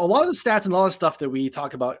 A lot of the stats and a lot of stuff that we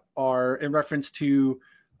talk about are in reference to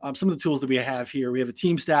some of the tools that we have here. We have a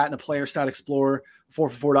team stat and a player stat explorer,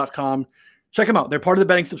 4for4.com. Check them out. They're part of the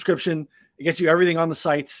betting subscription. It gets you everything on the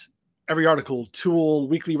sites every article, tool,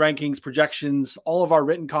 weekly rankings, projections, all of our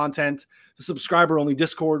written content, the subscriber-only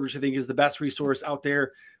Discord, which I think is the best resource out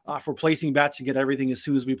there for placing bets. You get everything as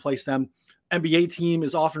soon as we place them. NBA team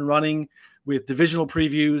is off and running with divisional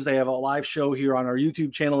previews. They have a live show here on our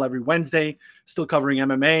YouTube channel every Wednesday, still covering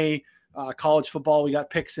MMA, college football. We got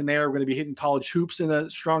picks in there. We're going to be hitting college hoops in a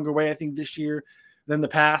stronger way, I think, this year than the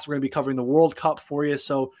past. We're going to be covering the World Cup for you.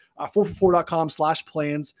 So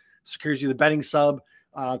 4for4.com/plans secures you the betting sub.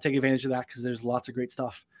 Take advantage of that because there's lots of great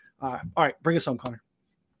stuff. All right, bring us home, Connor.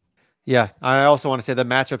 Yeah, I also want to say the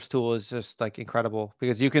matchups tool is just like incredible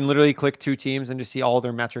because you can literally click two teams and just see all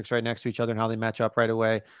their metrics right next to each other and how they match up right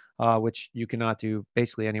away, which you cannot do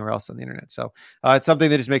basically anywhere else on the internet. So it's something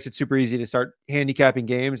that just makes it super easy to start handicapping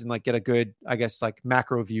games and like get a good, I guess, like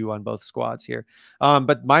macro view on both squads here.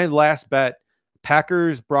 But my last bet,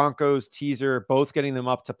 Packers, Broncos teaser, both getting them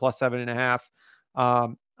up to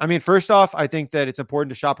 +7.5. I mean, first off, I think that it's important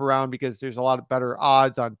to shop around because there's a lot of better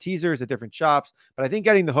odds on teasers at different shops. But I think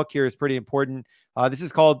getting the hook here is pretty important. This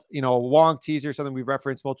is called, a Wonk teaser, something we've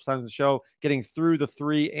referenced multiple times in the show, getting through the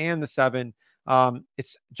 3 and the 7.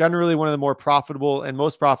 It's generally one of the more profitable and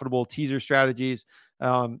most profitable teaser strategies.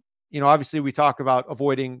 Obviously we talk about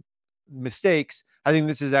avoiding mistakes. I think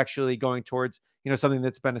this is actually going towards, something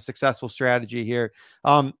that's been a successful strategy here.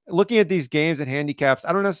 Looking at these games and handicaps,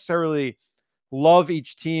 I don't necessarily love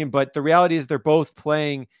each team, but the reality is they're both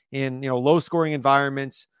playing in, low scoring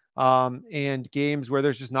environments and games where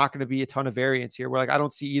there's just not going to be a ton of variance here. Where I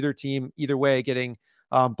don't see either team either way getting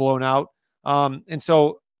blown out. And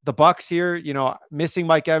so the Bucks here, missing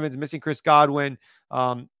Mike Evans, missing Chris Godwin,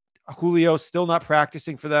 Julio still not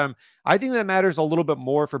practicing for them. I think that matters a little bit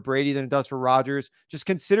more for Brady than it does for Rodgers, just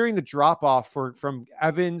considering the drop off from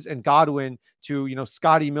Evans and Godwin to,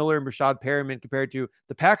 Scotty Miller and Rashad Perriman compared to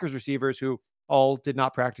the Packers receivers who all did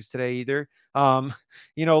not practice today either.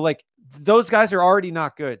 Those guys are already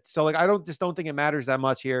not good. So I don't think it matters that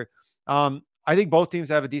much here. I think both teams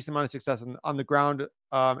have a decent amount of success on the ground.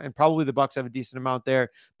 And probably the Bucks have a decent amount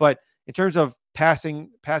there, but in terms of passing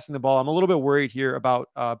the ball, I'm a little bit worried here about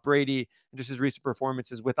Brady and just his recent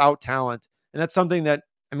performances without talent. And that's something that,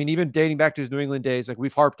 even dating back to his New England days,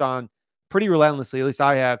 we've harped on pretty relentlessly, at least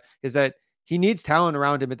I have, is that he needs talent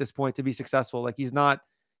around him at this point to be successful. He's not,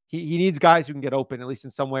 he needs guys who can get open, at least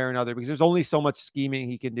in some way or another, because there's only so much scheming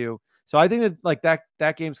he can do. So I think that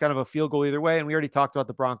that game's kind of a field goal either way. And we already talked about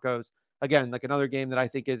the Broncos. Again, another game that I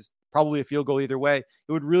think is probably a field goal either way.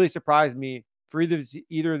 It would really surprise me for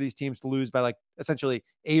either of these teams to lose by essentially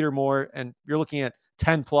 8 or more. And you're looking at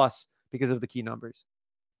 10+ because of the key numbers.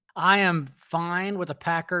 I am fine with the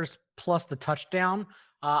Packers plus the touchdown.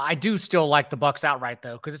 I do still like the Bucks outright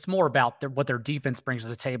though, because it's more about what their defense brings to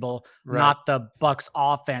the table, right, not the Bucks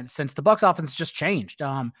offense. Since the Bucks offense just changed,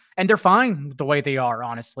 and they're fine the way they are.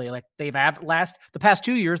 Honestly, they've the past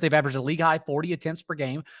 2 years, they've averaged a league high 40 attempts per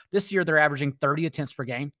game. This year, they're averaging 30 attempts per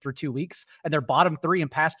game through 2 weeks, and they're bottom 3 in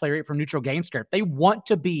pass play rate from neutral game script. They want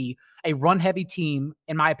to be a run heavy team,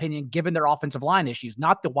 in my opinion, given their offensive line issues,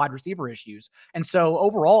 not the wide receiver issues. And so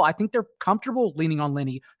overall, I think they're comfortable leaning on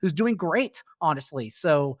Lenny, who's doing great, honestly.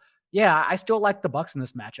 So yeah, I still like the Bucks in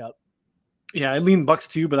this matchup. Yeah, I lean Bucks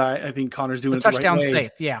too, but I think Connor's doing the it touchdown the right way.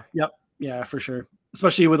 Safe. Yeah. Yep. Yeah, for sure.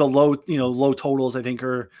 Especially with a low totals, I think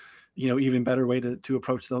are, even better way to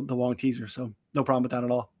approach the long teaser. So no problem with that at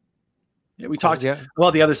all. Yeah, we talked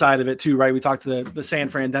about the other side of it too, right? We talked to the San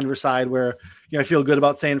Fran Denver side where, I feel good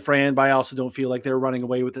about San Fran, but I also don't feel like they're running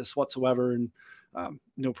away with this whatsoever. And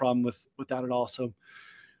no problem with that at all. So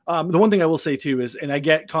the one thing I will say too is, and I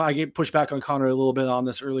get pushback on Connor a little bit on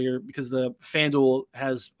this earlier because the FanDuel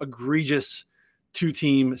has egregious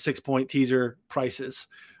 2-team 6-point teaser prices.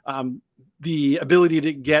 The ability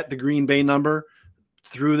to get the Green Bay number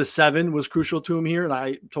through the 7 was crucial to him here. And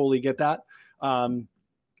I totally get that.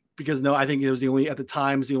 Because I think it was the only other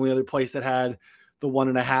place that had the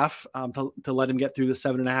 1.5 to let him get through the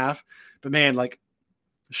 7.5. But man,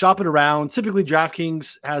 shopping around, typically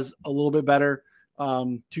DraftKings has a little bit better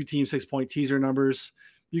 2-team 6-point teaser numbers.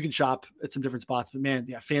 You can shop at some different spots, but man,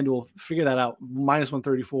 yeah, FanDuel, figure that out.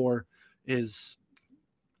 -134 is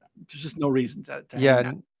just no reason to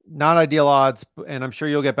yeah, not ideal odds, and I'm sure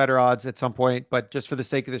you'll get better odds at some point. But just for the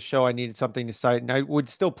sake of the show, I needed something to cite, and I would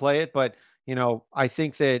still play it, but. I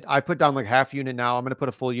think that I put down half unit now. I'm going to put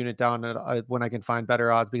a full unit down when I can find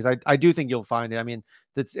better odds because I do think you'll find it.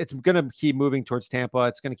 It's going to keep moving towards Tampa.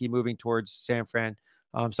 It's going to keep moving towards San Fran.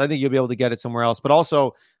 So I think you'll be able to get it somewhere else. But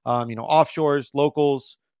also, offshores,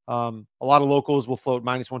 locals. A lot of locals will float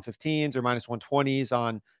 -115s or -120s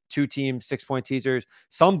on 2-team 6-point teasers.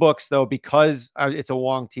 Some books, though, because it's a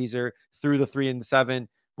Wong teaser through the 3 and the 7,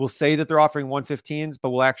 will say that they're offering 115s, but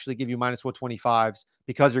will actually give you minus 125s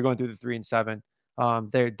because you're going through the 3 and 7.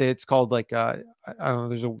 It's called like I don't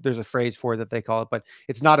know. There's a phrase for it that they call it, but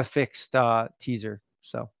it's not a fixed teaser.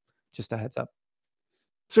 So just a heads up.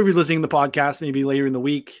 So if you're listening to the podcast, maybe later in the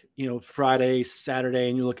week, Friday, Saturday,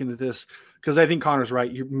 and you're looking at this, because I think Connor's right,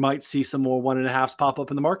 you might see some more 1.5s pop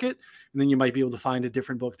up in the market, and then you might be able to find a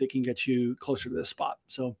different book that can get you closer to this spot.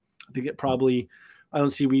 So I think I don't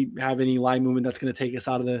see we have any line movement that's going to take us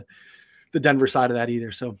out of the Denver side of that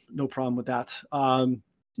either. So no problem with that.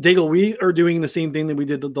 Daigle, we are doing the same thing that we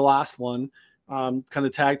did the last one, kind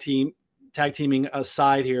of tag teaming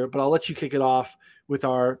aside here, but I'll let you kick it off with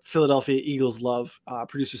our Philadelphia Eagles love.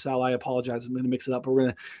 Producer Sal, I apologize. I'm going to mix it up, but we're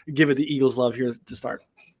going to give it the Eagles love here to start.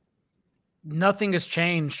 Nothing has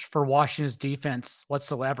changed for Washington's defense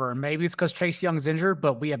whatsoever. Maybe it's because Chase Young's injured,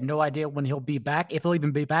 but we have no idea when he'll be back, if he'll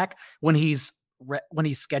even be back when he's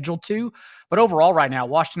scheduled to. But overall right now,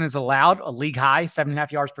 Washington has allowed a league high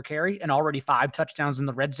 7.5 yards per carry and already 5 touchdowns in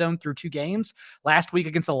the red zone through 2 games. Last week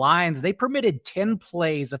against the Lions, they permitted 10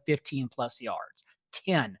 plays of 15 plus yards.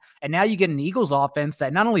 10. And now you get an Eagles offense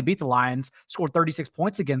that not only beat the Lions, scored 36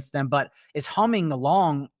 points against them, but is humming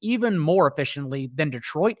along even more efficiently than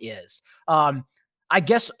Detroit is. I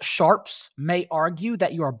guess sharps may argue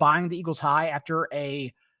that you are buying the Eagles high after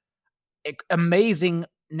a amazing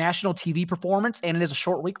national TV performance, and it is a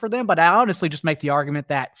short week for them. But I honestly just make the argument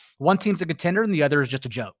that one team's a contender and the other is just a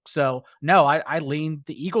joke. So no, I lean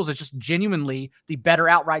the Eagles is just genuinely the better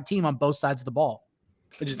outright team on both sides of the ball.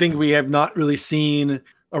 I just think we have not really seen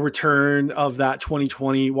a return of that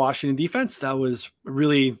 2020 Washington defense that was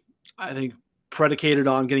really, I think, predicated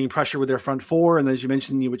on getting pressure with their front four. And as you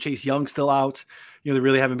mentioned, with Chase Young still out, they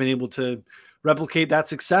really haven't been able to replicate that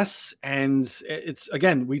success. And it's,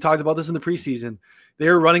 again, we talked about this in the preseason.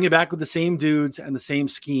 They're running it back with the same dudes and the same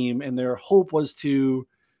scheme. And their hope was to,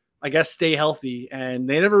 I guess, stay healthy. And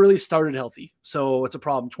they never really started healthy. So it's a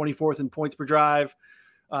problem. 24th in points per drive.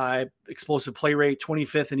 Explosive play rate,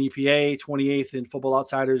 25th in EPA, 28th in Football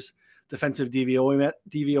Outsiders defensive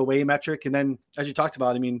DVOA metric. And then, as you talked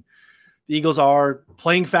about, I mean, the Eagles are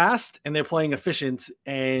playing fast and they're playing efficient,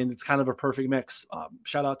 and it's kind of a perfect mix.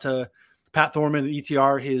 Shout out to Pat Thorman at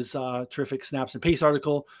ETR, his terrific snaps and pace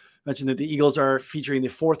article mentioned that the Eagles are featuring the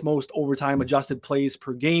 4th most overtime adjusted plays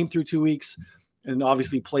per game through 2 weeks. And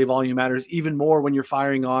obviously play volume matters even more when you're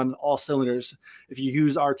firing on all cylinders. If you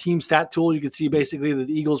use our team stat tool, you can see basically that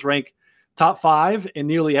the Eagles rank top 5 in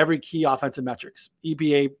nearly every key offensive metrics: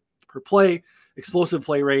 EPA per play, explosive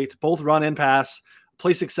play rate, both run and pass,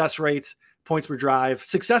 play success rate, points per drive.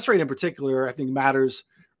 Success rate in particular, I think, matters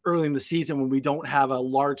early in the season when we don't have a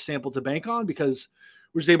large sample to bank on, because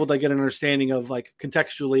we're just able to get an understanding of, like,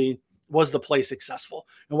 contextually, was the play successful?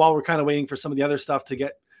 And while we're kind of waiting for some of the other stuff to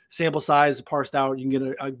get sample size parsed out, you can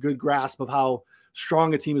get a good grasp of how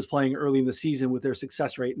strong a team is playing early in the season with their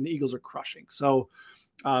success rate, and the Eagles are crushing. So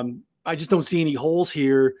I just don't see any holes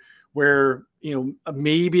here where,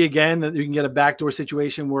 maybe again that you can get a backdoor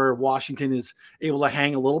situation where Washington is able to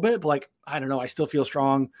hang a little bit, but, like, I don't know. I still feel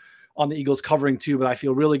strong on the Eagles covering too, but I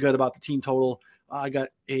feel really good about the team total. I got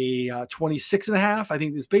a 26.5. I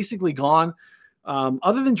think it's basically gone.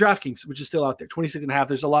 Other than DraftKings, which is still out there, 26.5.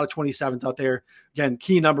 There's a lot of 27s out there. Again,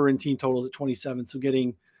 key number in team totals at 27. So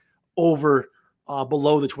getting over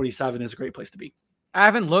below the 27 is a great place to be. I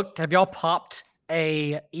haven't looked. Have y'all popped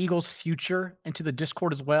a Eagles future into the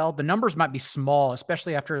Discord as well? The numbers might be small,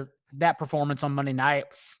 especially after that performance on Monday night.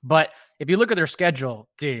 But if you look at their schedule,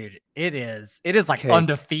 dude, it is like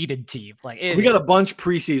undefeated team. Like we got a bunch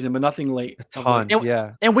preseason, but nothing late. A ton,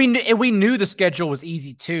 yeah. And we knew the schedule was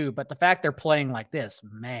easy too, but the fact they're playing like this,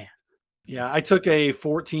 man. Yeah, I took a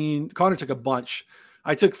 14. Connor took a bunch.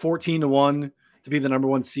 I took 14-1 to be the number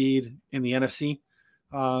 1 seed in the NFC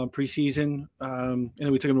preseason, and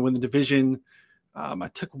then we took them to win the division. I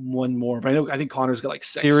took one more, but I think Connor's got like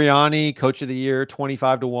 6. Sirianni, coach of the year,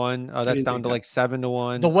 25-1. That's down to like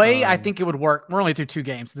 7-1. The way I think it would work, we're only through 2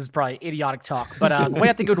 games. So this is probably idiotic talk, but the way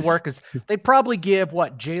I think it would work is they'd probably give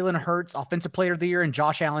Jalen Hurts offensive player of the year and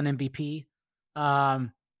Josh Allen MVP. I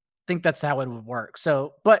think that's how it would work.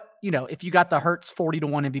 So, but if you got the Hurts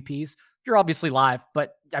 40-1 MVPs, you're obviously live.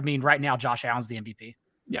 But I mean, right now, Josh Allen's the MVP.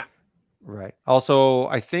 Yeah. Right. Also,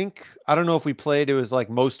 I don't know if we played, it was like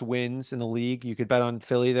most wins in the league. You could bet on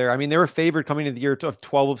Philly there. I mean, they were favored coming into the year of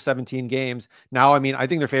 12 of 17 games. Now, I mean, I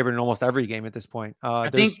think they're favored in almost every game at this point.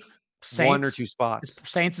 I think Saints, 1 or 2 spots.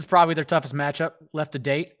 Saints is probably their toughest matchup left to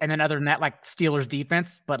date. And then other than that, like Steelers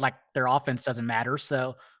defense, but like their offense doesn't matter.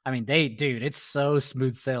 So, I mean, it's so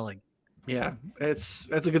smooth sailing. Yeah, it's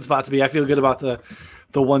a good spot to be. I feel good about the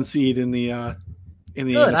 1 seed in the in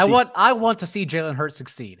the Good. NFC. I want to see Jalen Hurts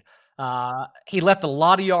succeed. He left a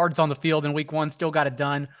lot of yards on the field in week 1, still got it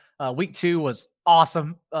done. Week 2 was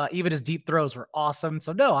awesome. Even his deep throws were awesome.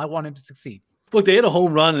 So no, I want him to succeed. Look, they had a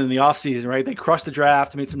home run in the offseason, right? They crushed the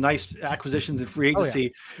draft, made some nice acquisitions in free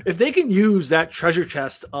agency. Oh, yeah. If they can use that treasure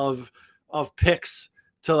chest of picks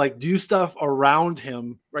to like do stuff around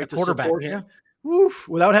him, right? To support him,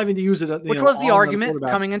 without having to use it. Which was the argument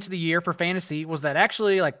coming into the year for fantasy, was that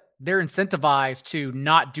actually like they're incentivized to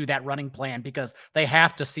not do that running plan because they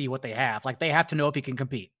have to see what they have. Like they have to know if he can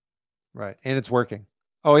compete. Right. And it's working.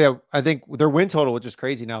 Oh yeah. I think their win total, which is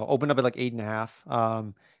crazy now, opened up at like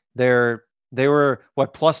 8.5. They were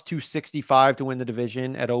what, plus 265 to win the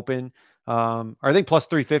division at open. Or I think plus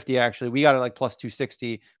 350 actually. We got it like plus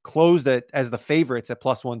 260, closed it as the favorites at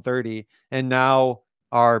plus 130, and now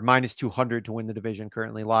are minus 200 to win the division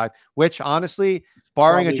currently live, which honestly,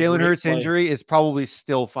 barring a Jalen Hurts injury, is probably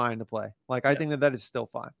still fine to play. Like, I think that is still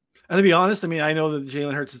fine. And to be honest, I mean, I know that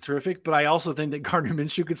Jalen Hurts is terrific, but I also think that Gardner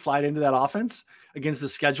Minshew could slide into that offense against the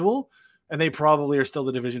schedule, and they probably are still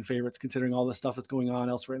the division favorites considering all the stuff that's going on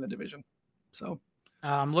elsewhere in the division. So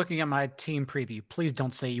I'm looking at my team preview. Please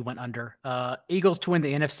don't say you went under. Eagles to win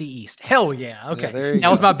the NFC East. Hell yeah. Okay. Yeah,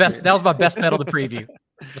 that was my best. That was my best bet on the preview.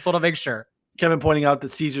 Just want to make sure. Kevin pointing out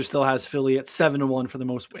that Caesar still has Philly at 7-1 for the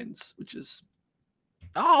most wins, which is.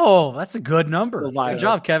 Oh, that's a good number. Good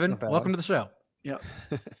job, Kevin. Welcome to the show. Yeah.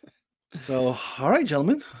 So, all right,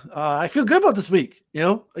 gentlemen. I feel good about this week. You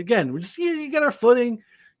know, again, we're just you get our footing,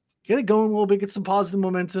 get it going a little bit, get some positive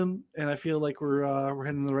momentum, and I feel like we're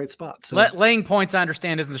heading in the right spot. So laying points, I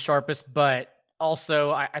understand, isn't the sharpest, but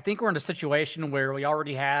also I think we're in a situation where we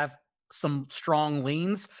already have some strong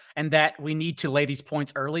leans and that we need to lay these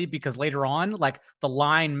points early because later on, like the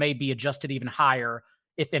line may be adjusted even higher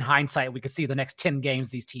if in hindsight we could see the next 10 games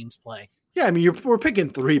these teams play. Yeah, I mean, we're picking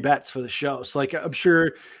 3 bets for the show. So, like, I'm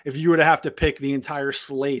sure if you were to have to pick the entire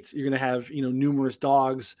slate, you're going to have, numerous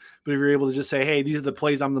dogs. But if you're able to just say, hey, these are the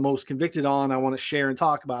plays I'm the most convicted on, I want to share and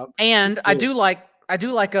talk about. And I do like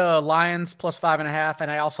a Lions plus 5.5, and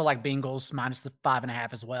I also like Bengals minus the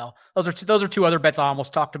 5.5 as well. Those are 2 other bets I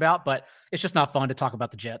almost talked about, but it's just not fun to talk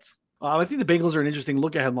about the Jets. I think the Bengals are an interesting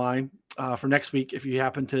look-ahead line for next week. If you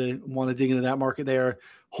happen to want to dig into that market, they are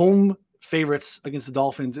home favorites against the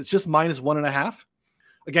Dolphins. It's just minus 1.5.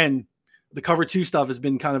 Again, the cover 2 stuff has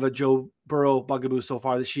been kind of a Joe Burrow bugaboo so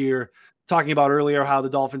far this year. Talking about earlier how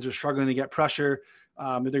the Dolphins are struggling to get pressure.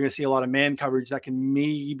 If they're going to see a lot of man coverage, that can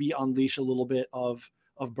maybe unleash a little bit of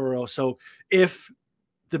Burrow. So if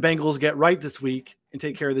the Bengals get right this week and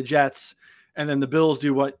take care of the Jets, and then the Bills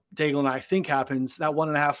do what Daigle and I think happens, that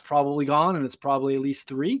 1.5 is probably gone, and it's probably at least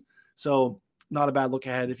 3. So not a bad look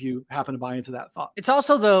ahead if you happen to buy into that thought. It's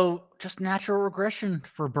also, though, just natural regression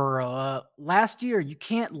for Burrow. Last year, you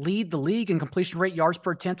can't lead the league in completion rate, yards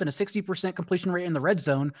per attempt, and a 60% completion rate in the red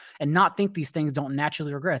zone and not think these things don't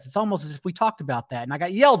naturally regress. It's almost as if we talked about that, and I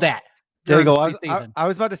got yelled at. There you go. I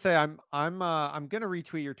was about to say I'm gonna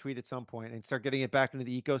retweet your tweet at some point and start getting it back into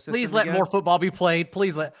the ecosystem. Please let more football be played.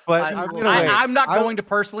 Please let. But I'm not going to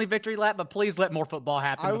personally victory lap, but please let more football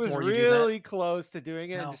happen. I was really close to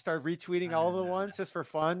doing it and just start retweeting all the ones just for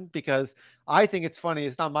fun because I think it's funny.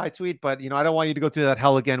 It's not my tweet, but I don't want you to go through that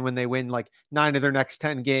hell again when they win like 9 of their next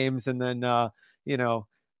 10 games and then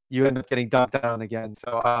you end up getting dunked on again.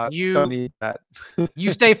 So you don't need that.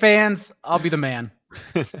 You stay fans. I'll be the man.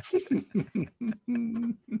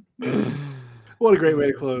 What a great way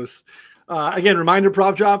to close. Again, reminder,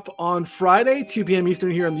 prop drop on Friday, 2 p.m. Eastern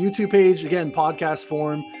here on the YouTube page. Again, podcast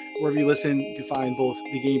form, wherever you listen, you can find both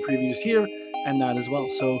the game previews here and that as well.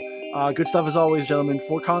 So good stuff as always, gentlemen.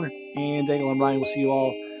 For Connor and Daigle, I'm Ryan. We'll see you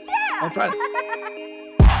all on Friday.